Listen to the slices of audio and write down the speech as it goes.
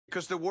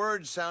Because the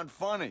words sound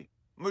funny.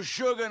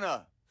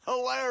 Meshuggah.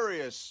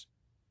 Hilarious.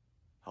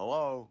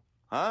 Hello?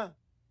 Huh?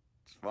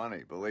 It's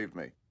funny, believe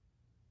me.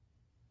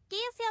 Do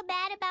you feel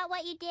bad about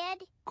what you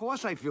did? Of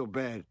course I feel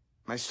bad.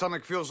 My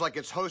stomach feels like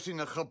it's hosting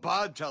the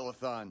Chabad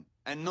telethon.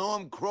 And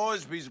Norm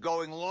Crosby's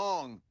going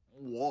long.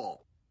 Whoa.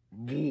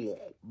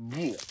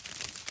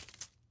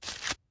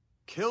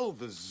 Kill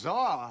the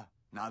Tsar?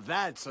 Now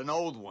that's an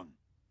old one.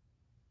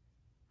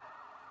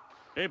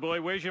 Hey,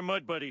 boy, where's your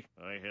mud buddy?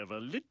 I have a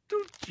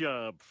little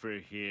job for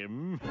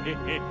him.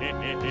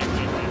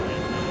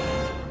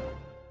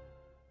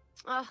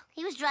 Oh,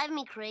 he was driving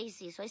me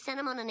crazy, so I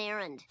sent him on an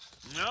errand.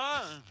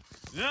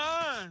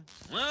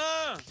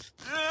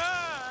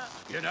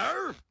 You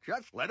know,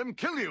 just let him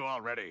kill you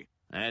already.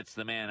 That's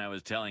the man I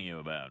was telling you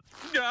about.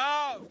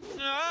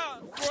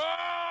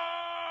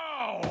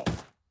 Whoa!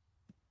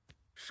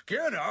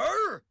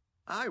 Skinner?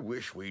 I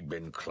wish we'd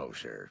been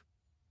closer.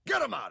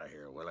 Get him out of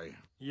here, Willie.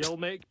 You'll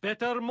make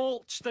better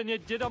mulch than you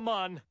did a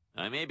man.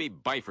 I may be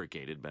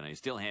bifurcated, but I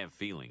still have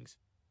feelings.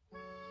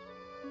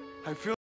 I feel